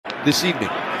this evening.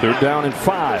 3rd down and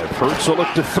 5. Hurts will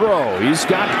look to throw. He's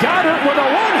got Goddard with a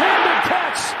one-handed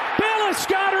catch. Bayless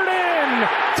Goddard in.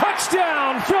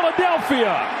 Touchdown,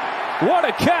 Philadelphia. What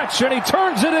a catch, and he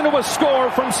turns it into a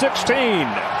score from 16.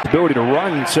 The ability to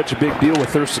run such a big deal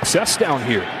with their success down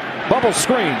here. Bubble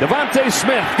screen. Devontae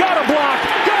Smith got a block,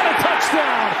 got a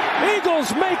touchdown.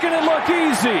 Eagles making it look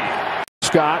easy.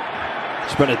 Scott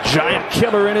has been a giant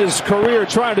killer in his career,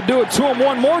 trying to do it to him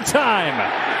one more time.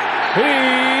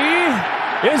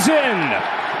 He is in.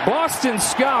 Boston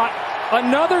Scott,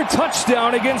 another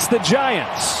touchdown against the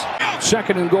Giants.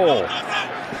 2nd and goal.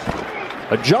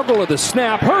 A juggle of the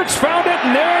snap. Hurts found it,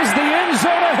 and there's the end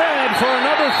zone ahead for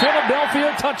another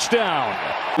Philadelphia touchdown.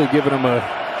 They've given him a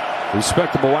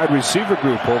respectable wide receiver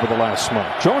group over the last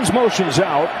month. Jones motions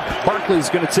out. Barkley's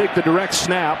going to take the direct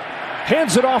snap.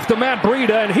 Hands it off to Matt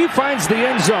Breida, and he finds the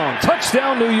end zone.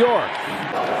 Touchdown, New York.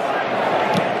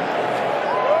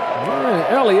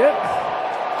 Elliott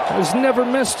has never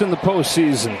missed in the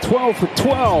postseason. 12 for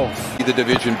 12. The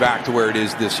division back to where it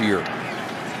is this year.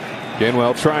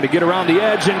 Gainwell trying to get around the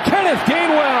edge, and Kenneth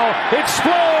Gainwell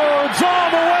explodes all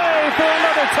the way for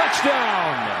another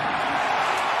touchdown.